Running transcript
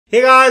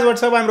Hey guys,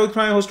 what's up? I'm Rohit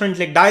Khurana, host of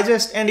Intellect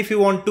Digest, and if you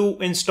want to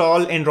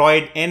install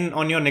Android N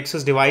on your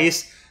Nexus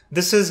device,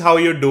 this is how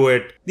you do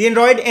it. The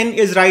Android N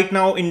is right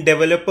now in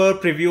developer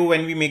preview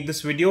when we make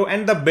this video,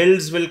 and the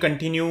builds will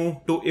continue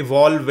to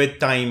evolve with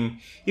time.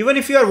 Even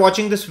if you are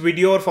watching this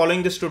video or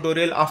following this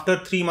tutorial after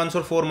 3 months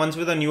or 4 months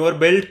with a newer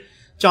build,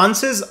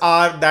 chances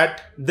are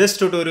that this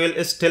tutorial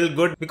is still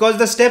good because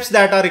the steps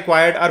that are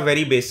required are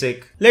very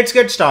basic. Let's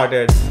get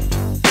started.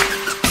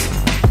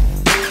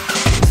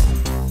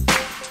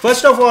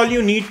 First of all,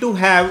 you need to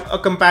have a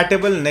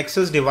compatible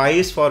Nexus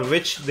device for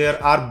which there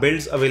are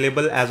builds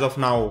available as of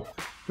now.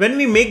 When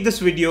we make this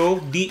video,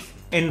 the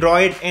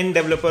Android N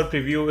developer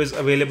preview is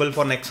available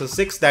for Nexus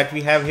 6 that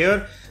we have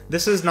here.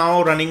 This is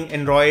now running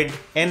Android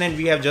N and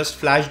we have just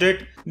flashed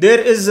it. There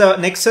is a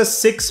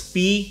Nexus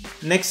 6P,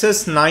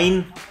 Nexus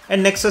 9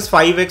 and Nexus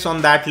 5X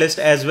on that list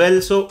as well.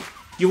 So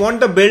you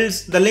want the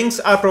builds, the links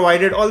are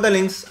provided, all the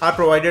links are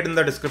provided in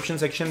the description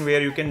section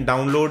where you can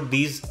download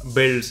these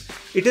builds.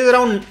 It is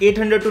around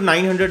 800 to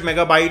 900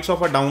 megabytes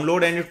of a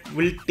download and it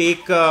will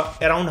take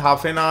around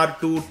half an hour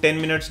to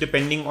 10 minutes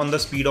depending on the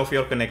speed of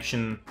your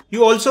connection.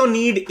 You also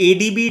need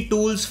ADB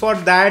tools for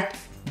that.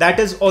 That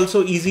is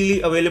also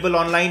easily available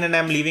online and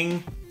I'm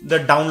leaving the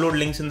download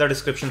links in the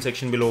description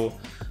section below.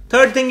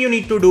 Third thing you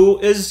need to do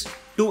is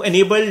to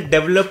enable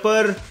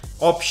developer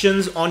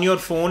options on your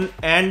phone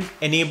and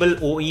enable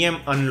OEM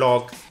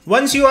unlock.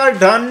 Once you are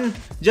done,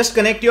 just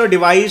connect your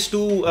device to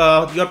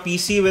your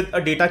PC with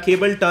a data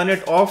cable, turn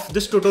it off.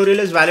 This tutorial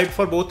is valid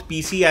for both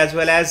PC as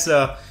well as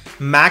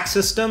Mac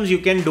systems. You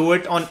can do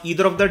it on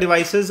either of the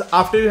devices.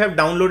 After you have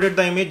downloaded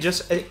the image,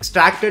 just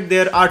extract it.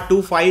 There are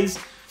two files,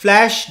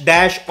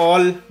 flash-all.bat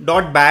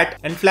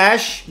and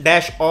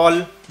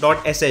flash-all.sh.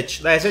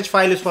 The sh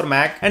file is for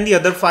Mac and the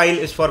other file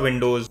is for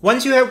Windows.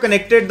 Once you have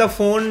connected the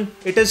phone,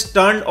 it is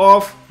turned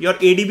off, your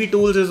ADB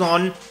tools is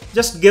on.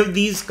 Just give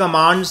these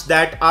commands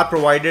that are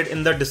provided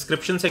in the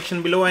description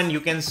section below and you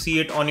can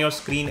see it on your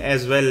screen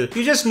as well.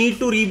 You just need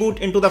to reboot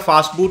into the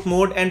fast boot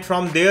mode and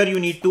from there you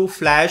need to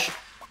flash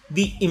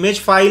the image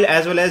file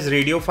as well as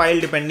radio file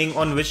depending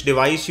on which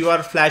device you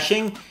are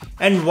flashing,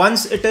 and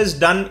once it is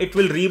done it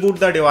will reboot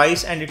the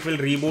device and it will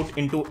reboot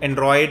into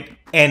Android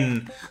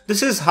N.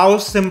 This is how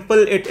simple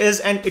it is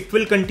and it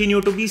will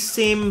continue to be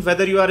same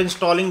whether you are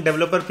installing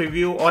developer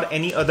preview or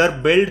any other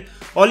build.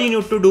 All you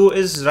need to do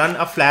is run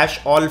a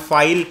flash-all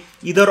file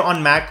either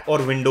on Mac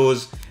or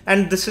Windows,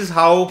 and this is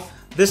how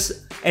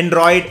this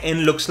Android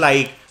N looks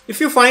like.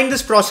 If you find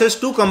this process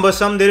too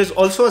cumbersome, there is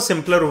also a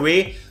simpler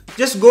way.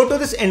 Just go to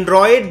this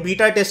Android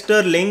beta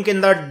tester link in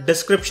the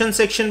description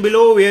section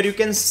below where you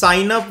can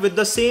sign up with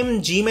the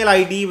same Gmail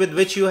ID with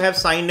which you have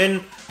signed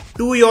in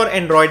to your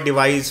Android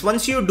device.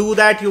 Once you do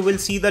that, you will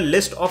see the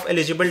list of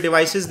eligible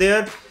devices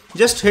there.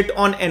 Just hit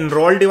on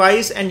enroll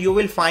device and you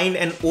will find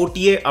an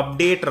OTA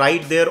update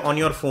right there on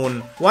your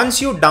phone.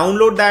 Once you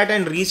download that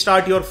and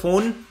restart your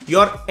phone,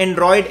 your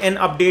Android N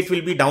update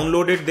will be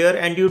downloaded there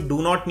and you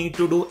do not need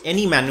to do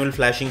any manual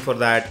flashing for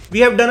that. We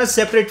have done a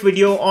separate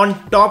video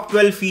on top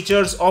 12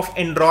 features of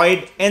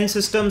Android N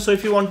system. So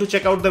if you want to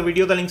check out the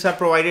video, the links are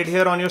provided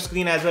here on your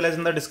screen as well as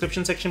in the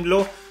description section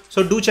below.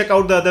 So do check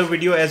out the other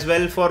video as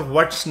well for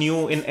what's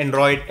new in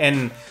Android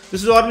N.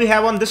 This is all we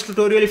have on this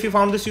tutorial. If you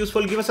found this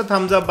useful, give us a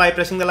thumbs up by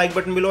pressing the like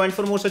button below, and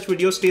for more such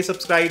videos, stay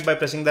subscribed by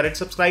pressing the red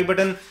subscribe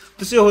button.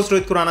 This is your host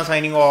Rohit Khurana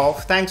signing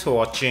off. Thanks for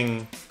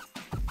watching.